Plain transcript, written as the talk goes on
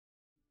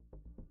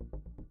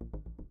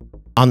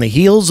On the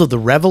heels of the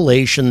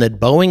revelation that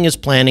Boeing is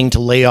planning to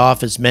lay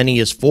off as many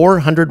as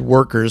 400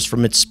 workers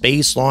from its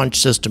Space Launch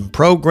System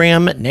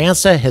program,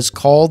 NASA has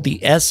called the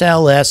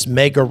SLS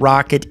mega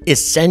rocket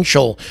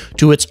essential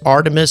to its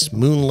Artemis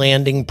moon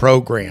landing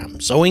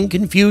program, sowing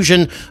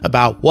confusion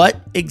about what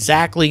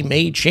exactly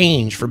may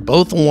change for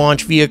both the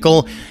launch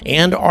vehicle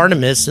and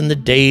Artemis in the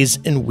days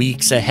and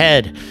weeks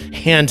ahead.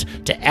 And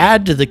to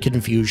add to the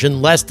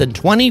confusion, less than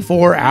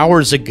 24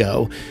 hours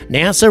ago,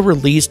 NASA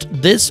released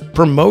this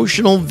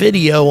promotional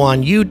video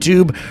on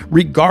YouTube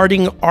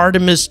regarding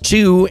Artemis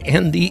 2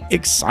 and the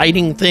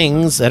exciting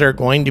things that are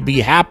going to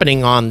be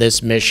happening on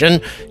this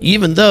mission,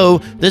 even though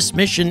this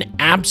mission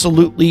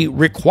absolutely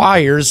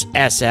requires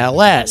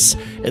SLS,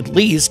 at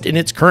least in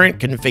its current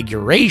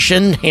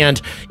configuration,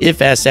 and if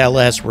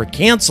SLS were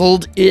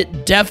canceled,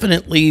 it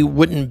definitely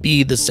wouldn't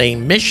be the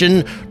same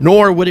mission,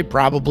 nor would it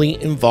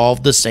probably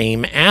involve the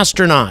same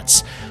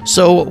astronauts.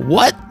 So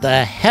what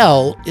the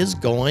hell is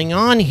going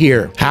on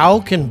here? How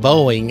can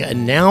Boeing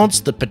announce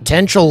the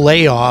potential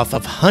layoff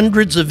of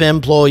hundreds of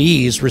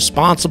employees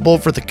responsible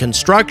for the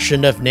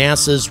construction of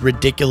NASA's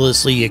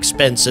ridiculously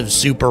expensive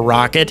super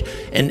rocket,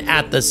 and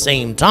at the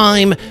same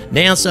time,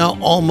 NASA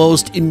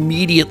almost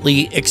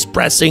immediately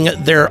expressing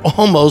their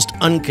almost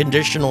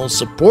unconditional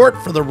support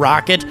for the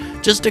rocket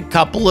just a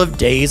couple of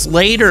days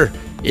later?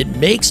 It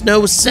makes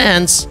no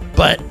sense,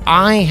 but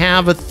I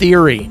have a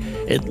theory,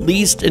 at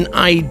least an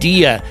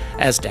idea,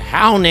 as to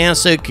how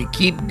NASA could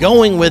keep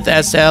going with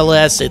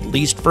SLS, at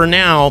least for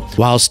now,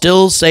 while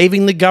still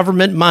saving the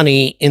government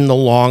money in the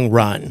long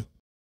run.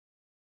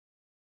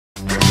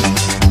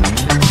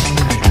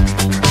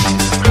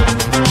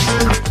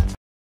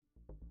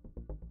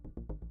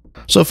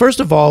 So first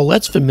of all,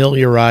 let's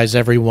familiarize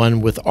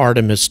everyone with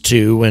Artemis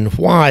 2 and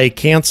why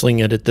canceling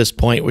it at this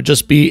point would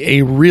just be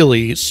a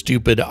really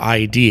stupid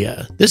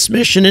idea. This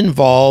mission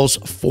involves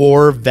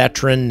 4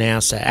 veteran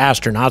NASA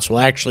astronauts, well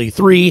actually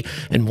 3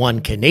 and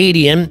 1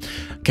 Canadian.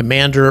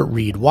 Commander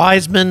Reed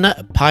Wiseman,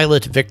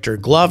 pilot Victor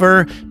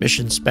Glover,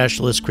 mission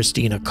specialist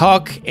Christina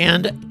Koch,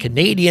 and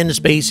Canadian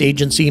Space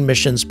Agency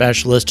mission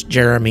specialist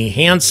Jeremy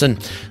Hansen.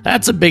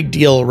 That's a big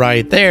deal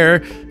right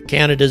there.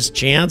 Canada's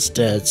chance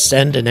to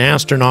send an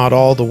astronaut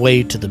all the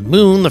way to the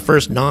moon, the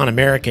first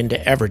non-American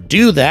to ever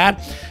do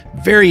that.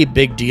 Very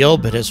big deal,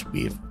 but as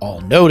we've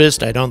all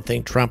noticed, I don't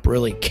think Trump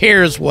really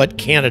cares what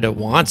Canada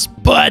wants.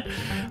 But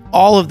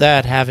all of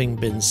that having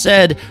been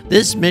said,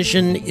 this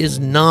mission is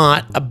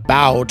not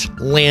about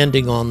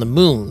landing on the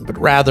moon, but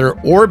rather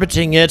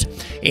orbiting it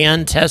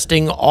and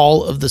testing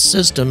all of the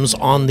systems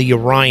on the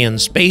Orion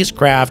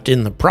spacecraft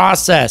in the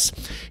process.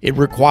 It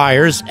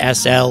requires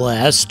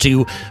SLS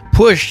to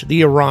push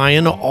the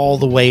Orion all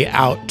the way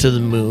out to the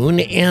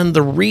moon, and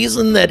the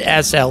reason that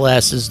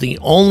SLS is the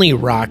only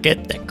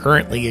rocket that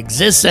currently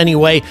exists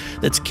anyway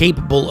that's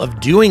capable of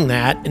doing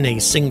that in a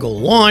single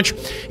launch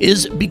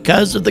is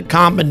because of the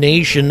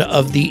combination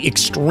of the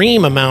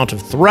extreme amount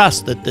of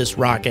thrust that this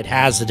rocket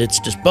has at its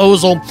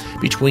disposal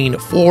between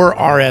 4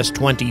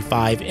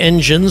 RS-25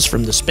 engines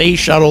from the space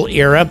shuttle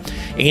era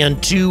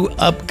and 2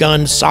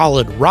 upgunned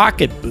solid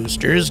rocket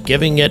boosters,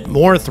 giving it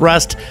more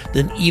thrust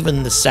than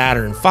even the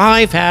Saturn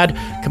V had,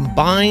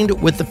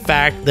 combined with the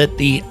fact that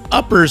the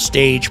upper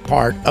stage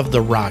part of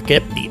the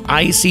rocket, the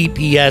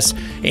ICPS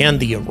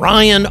and the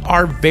Orion,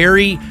 are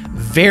very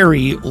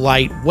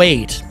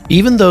lightweight.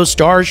 Even though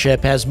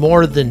Starship has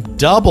more than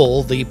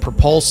double the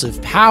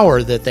propulsive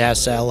power that the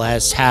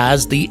SLS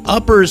has, the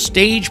upper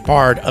stage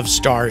part of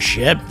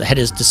Starship, that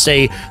is to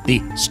say,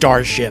 the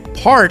Starship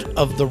part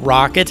of the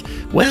rocket,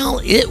 well,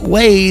 it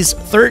weighs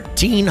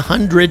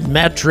 1,300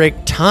 metric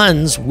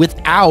tons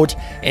without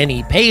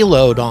any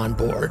payload on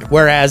board,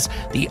 whereas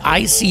the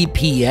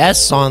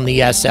ICPS on the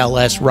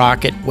SLS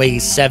rocket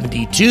weighs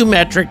 72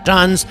 metric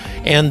tons,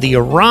 and the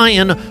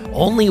Orion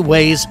only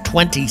weighs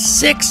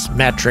 26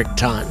 metric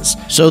tons.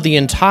 So the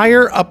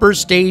entire upper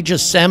stage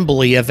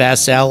assembly of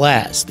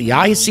SLS, the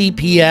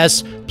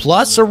ICPS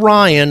plus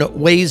Orion,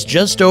 weighs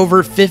just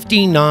over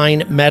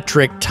 59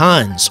 metric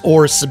tons,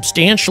 or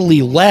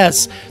substantially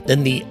less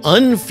than the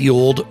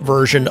unfueled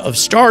version of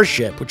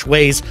Starship, which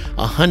weighs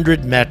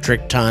 100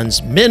 metric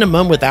tons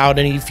minimum without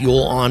any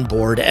fuel on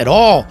board at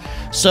all.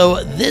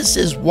 So this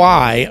is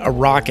why a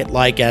rocket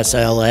like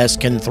SLS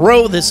can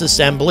throw this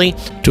assembly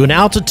to an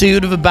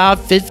altitude of about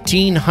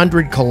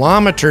 1,500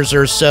 kilometers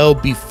or so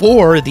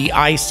before the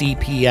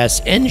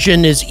ICPS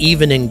engine is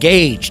even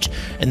engaged,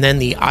 and then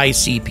the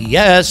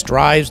ICPS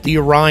drives the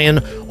Orion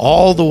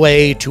all the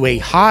way to a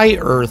high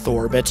Earth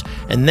orbit,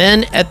 and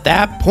then at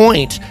that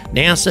point,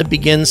 NASA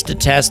begins to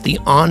test the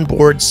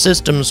onboard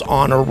systems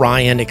on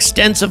Orion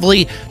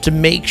extensively to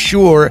make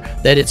sure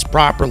that it's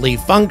properly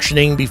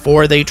functioning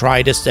before they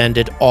try to send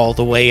it all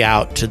the way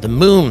out to the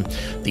moon.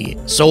 The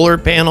solar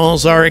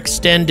panels are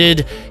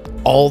extended,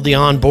 All the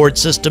onboard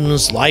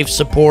systems, life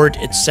support,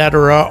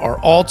 etc. are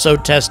also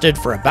tested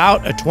for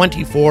about a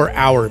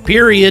 24-hour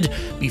period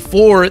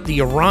before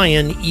the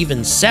Orion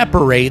even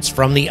separates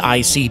from the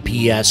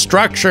ICPS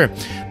structure.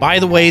 By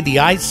the way, the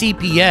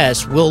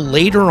ICPS will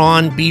later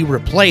on be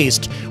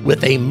replaced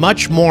with a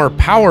much more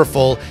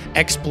powerful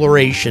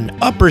exploration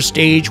upper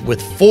stage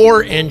with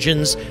 4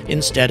 engines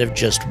instead of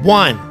just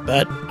 1.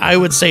 But I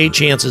would say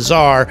chances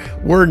are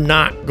we're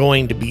not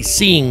going to be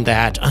seeing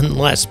that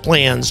unless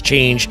plans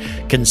change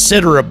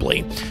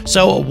considerably.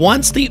 So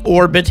once the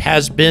orbit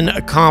has been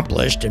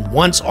accomplished and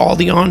once all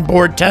the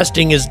onboard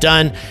testing is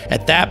done,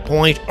 at that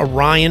point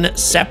Orion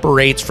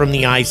separates from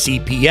the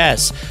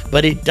ICPS,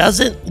 but it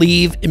doesn't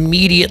leave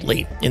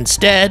immediately.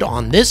 Instead,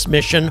 on this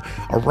mission,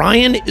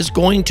 Orion is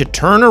going to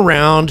turn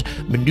around,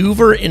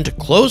 maneuver into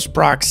close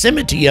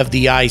proximity of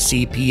the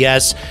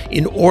ICPS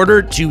in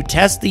order to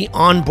test the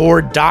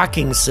onboard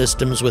docking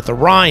systems with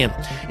Orion.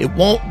 It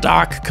won't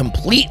dock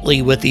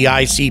completely with the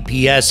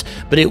ICPS,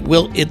 but it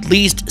will at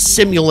least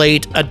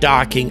simulate a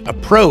docking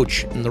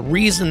approach. And the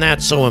reason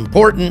that's so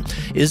important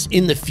is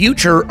in the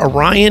future,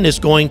 Orion is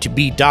going to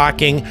be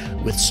docking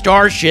with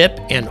Starship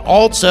and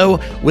also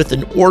with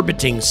an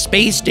orbiting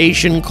space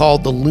station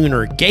called the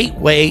Lunar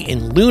Gateway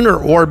in lunar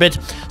orbit,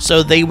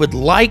 so they would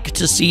like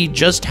to see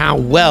just how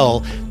well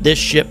this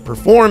ship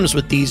performs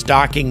with these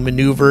docking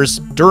maneuvers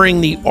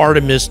during the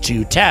Artemis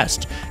II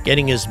test,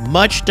 getting as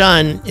much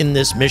done in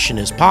this mission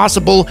as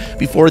possible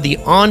before the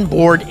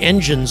onboard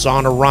engines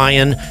on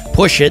Orion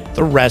push it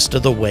the rest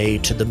of the way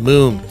to the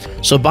moon.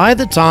 So by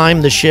the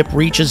time the ship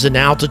reaches an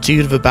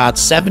altitude of about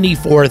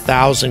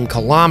 74,000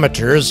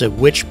 kilometers, at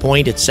which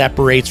point it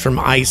separates from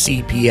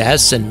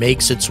ICPS and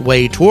makes its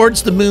way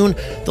towards the moon,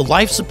 the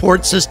life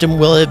support system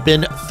will have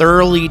been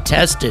thoroughly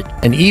tested,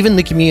 and even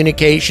the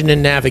communication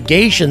and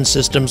navigation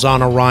systems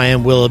on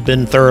Orion will have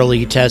been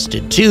thoroughly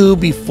tested too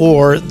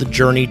before the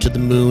journey to the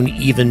moon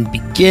even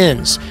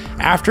begins.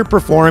 After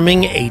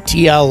performing a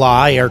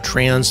TLI, or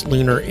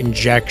Trans-Lunar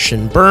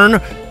Injection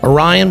burn,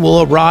 Orion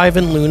will arrive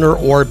in lunar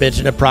orbit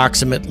in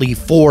approximately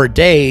 4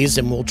 days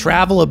and will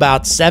travel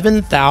about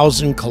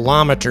 7,000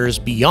 kilometers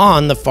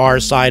beyond the far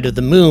side of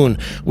the moon,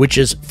 which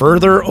is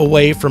further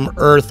away from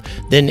Earth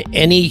than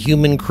any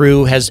human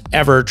crew has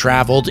ever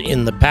traveled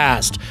in the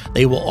past.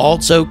 They will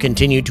also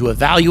continue to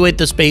evaluate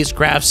the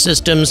spacecraft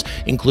systems,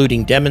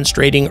 including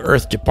demonstrating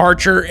Earth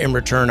departure and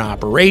return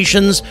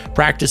operations,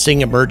 practicing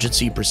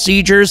emergency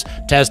procedures,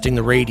 testing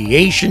the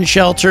radiation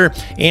shelter,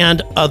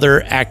 and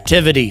other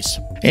activities.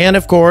 And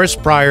of course,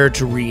 prior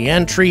to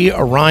re-entry,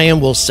 Orion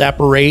will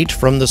separate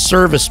from the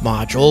service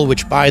module,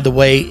 which, by the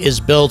way,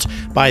 is built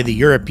by the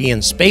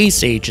European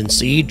Space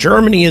Agency.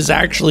 Germany is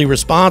actually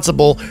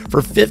responsible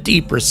for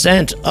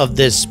 50% of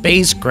this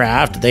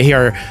spacecraft. They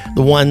are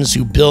the ones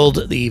who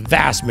build the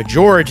vast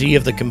majority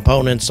of the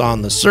components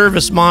on the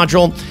service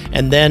module,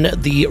 and then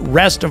the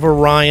rest of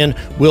Orion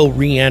will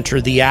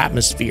re-enter the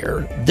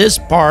atmosphere. This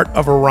part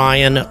of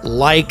Orion,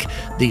 like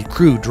the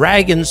Crew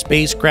Dragon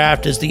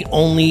spacecraft, is the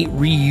only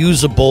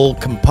reusable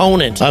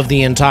component of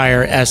the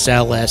entire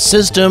SLS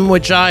system,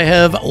 which I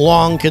have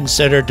long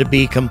considered to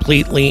be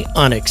completely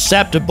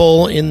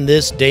unacceptable in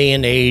this day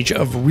and age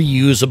of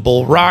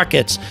reusable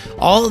rockets.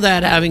 All of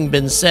that having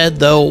been said,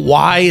 though,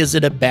 why is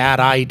it a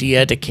bad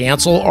idea to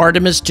cancel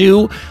Artemis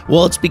II?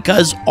 Well, it's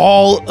because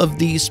all of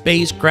these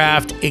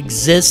spacecraft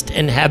exist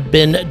and have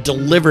been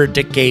delivered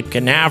to Cape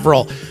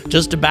Canaveral.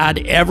 Just about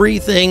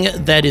everything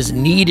that is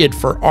needed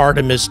for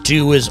Artemis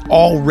II is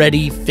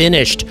already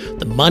finished.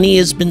 The money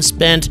has been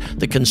spent,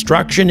 the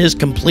construction is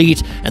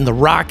complete, and the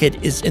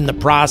rocket is in the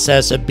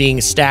process of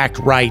being stacked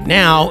right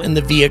now in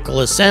the vehicle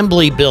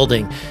assembly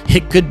building.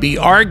 It could be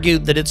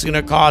argued that it's going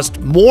to cost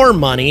more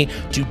money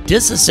to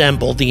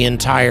disassemble the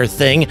entire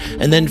thing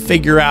and then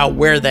figure out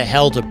where the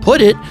hell to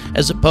put it,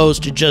 as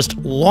opposed to just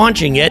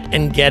launching it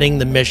and getting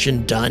the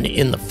mission done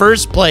in the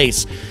first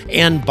place.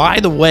 And by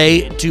the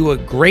way, to a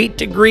great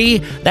degree,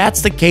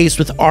 that's the case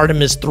with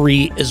Artemis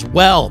III as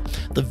well.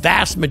 The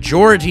vast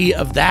majority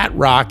of that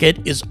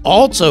rocket is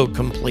also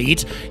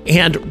complete,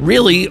 and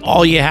really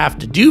all you have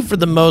to do for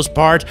the most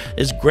part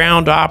is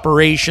ground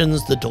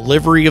operations, the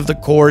delivery of the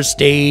core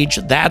stage,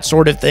 that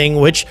sort of thing,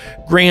 which,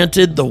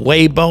 granted, the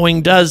way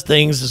Boeing does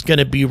things is going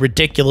to be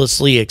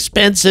ridiculously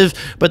expensive,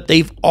 but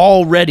they've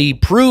already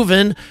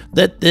proven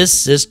that this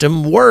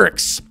system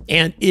works.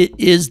 And it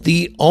is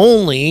the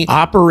only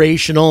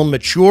operational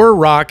mature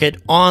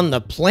rocket on the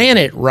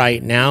planet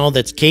right now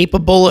that's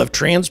capable of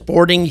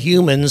transporting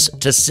humans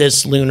to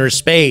cislunar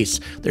space.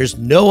 There's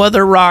no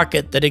other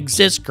rocket that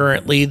exists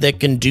currently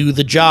that can do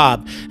the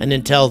job. And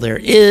until there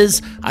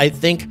is, I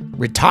think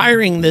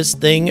retiring this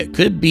thing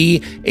could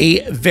be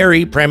a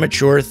very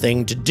premature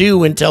thing to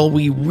do until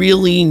we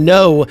really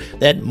know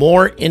that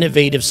more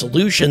innovative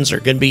solutions are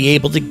going to be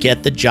able to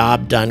get the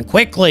job done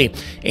quickly.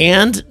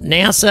 And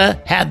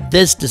NASA had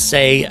this to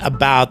say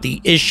about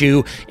the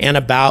issue and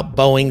about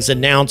Boeing's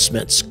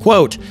announcements.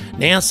 Quote,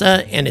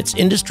 NASA and its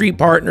industry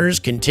partners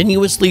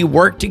continuously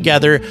work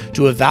together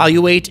to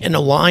evaluate and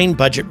align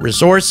budget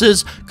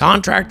resources,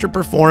 contractor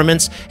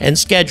performance, and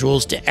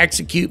schedules to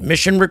execute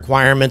mission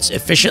requirements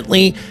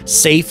efficiently,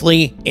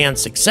 safely, and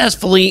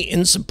successfully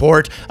in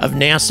support of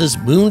NASA's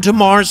Moon to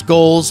Mars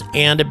goals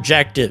and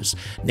objectives.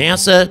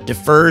 NASA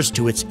defers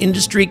to its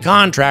industry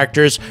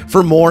contractors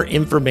for more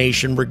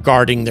information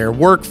regarding their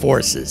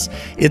workforces.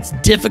 It's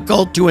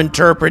difficult to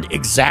interpret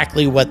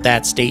exactly what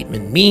that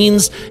statement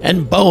means,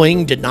 and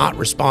Boeing did not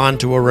respond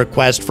to a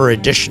request for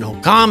additional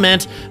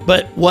comment,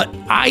 but what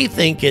I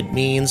think it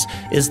means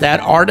is that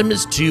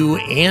Artemis 2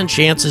 and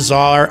chances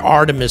are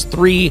Artemis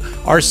 3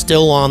 are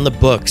still on the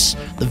books.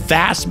 The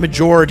vast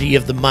majority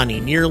of the money,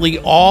 nearly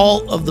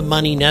all of the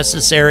money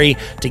necessary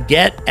to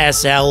get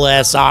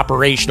SLS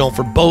operational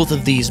for both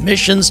of these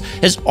missions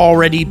has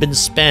already been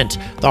spent.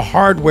 The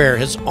hardware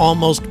has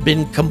almost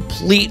been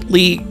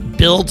completely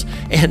built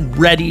and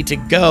ready to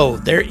go.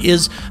 There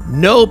is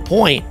no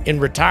point in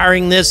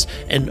retiring this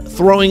and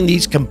throwing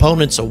these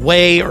components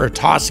away or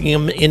tossing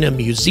them in a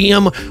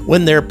museum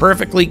when they're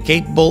perfectly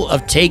capable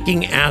of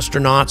taking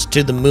astronauts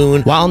to the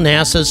moon while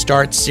NASA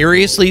starts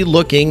seriously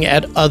looking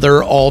at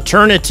other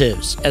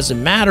alternatives. As a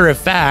matter of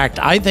fact,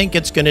 I think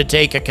it's going to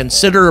take a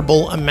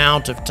considerable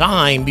amount of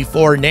time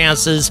before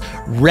NASA's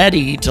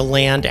ready to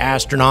land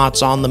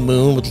astronauts on the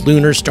moon with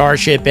Lunar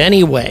Starship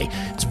anyway.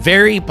 It's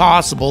very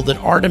possible that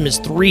Artemis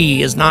 3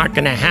 is not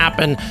going to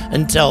happen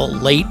until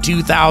late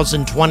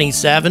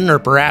 2027 or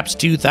perhaps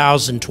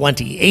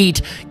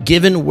 2028,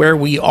 given where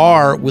we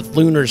are with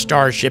Lunar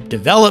Starship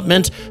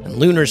development. And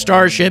Lunar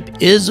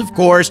Starship is, of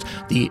course,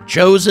 the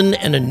chosen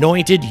and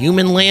anointed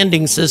human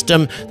landing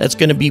system that's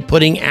going to be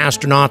putting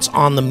astronauts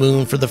on the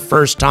moon for the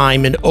first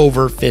time in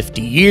over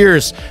 50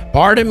 years.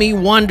 Part of me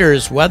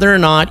wonders whether or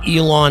not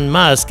Elon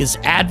Musk is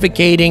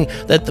advocating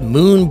that the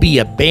moon be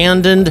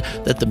abandoned,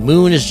 that the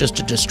moon is just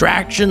a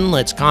distraction,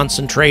 let's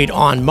concentrate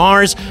on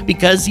Mars,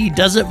 because he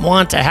doesn't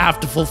want to have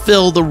to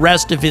fulfill the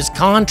rest of his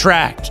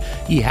contract.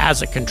 He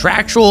has a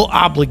contractual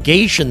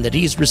obligation that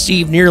he's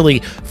received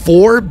nearly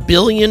 $4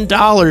 billion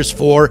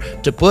for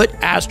to put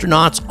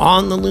astronauts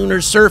on the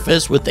lunar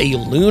surface with a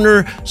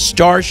Lunar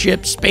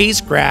Starship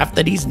spacecraft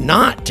that he's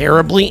not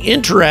terribly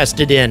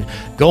interested in.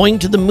 Going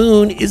to the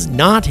moon is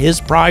not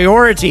his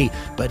priority,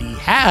 but he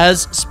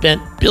has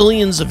spent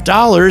billions of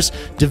dollars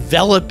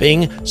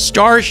developing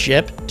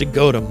Starship to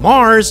go to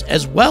Mars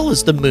as well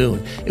as the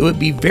moon. It would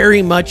be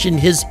very much in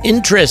his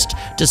interest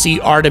to see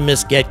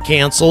Artemis get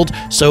canceled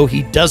so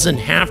he doesn't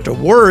have to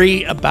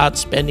worry about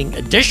spending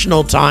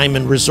additional time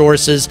and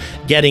resources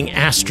getting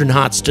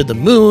astronauts to the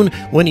moon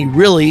when he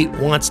really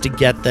wants to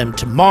get them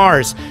to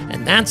Mars.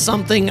 And that's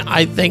something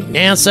I think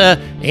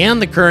NASA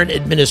and the current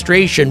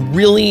administration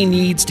really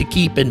needs to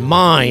keep in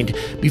mind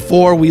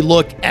before we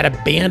look at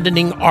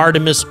abandoning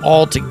Artemis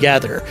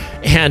altogether.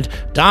 And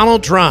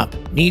Donald Trump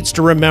needs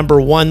to remember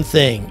one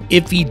thing.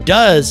 If he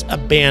does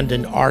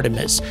abandon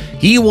Artemis,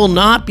 he will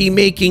not be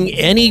making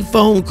any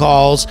phone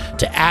calls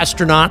to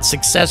astronauts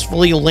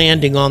successfully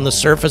landing on the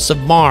surface of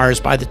Mars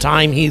by the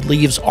time he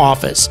leaves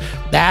office.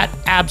 That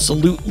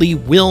absolutely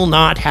will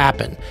not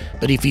happen.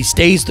 But if he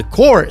stays the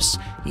course,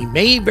 he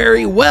may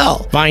very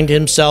well find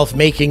himself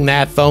making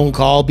that phone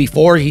call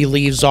before he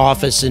leaves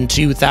office in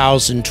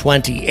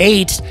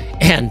 2028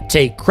 and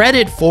take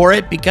credit for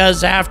it,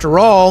 because after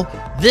all,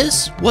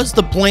 this was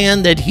the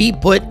plan that he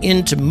put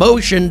into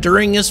motion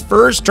during his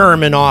first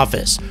term in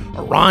office.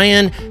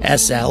 Orion,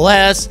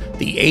 SLS,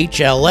 the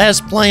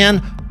HLS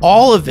plan,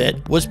 all of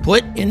it was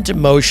put into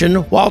motion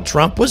while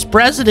Trump was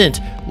president.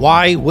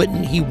 Why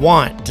wouldn't he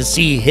want to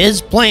see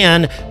his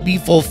plan be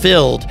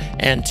fulfilled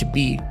and to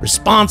be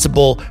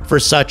responsible for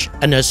such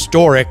an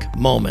historic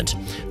moment?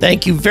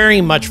 Thank you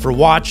very much for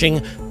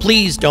watching.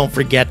 Please don't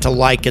forget to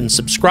like and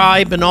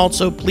subscribe, and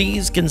also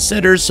please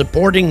consider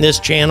supporting this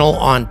channel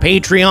on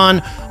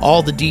Patreon.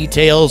 All the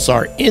details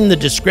are in the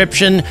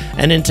description,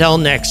 and until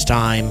next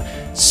time,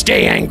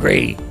 stay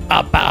angry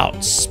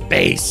about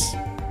space.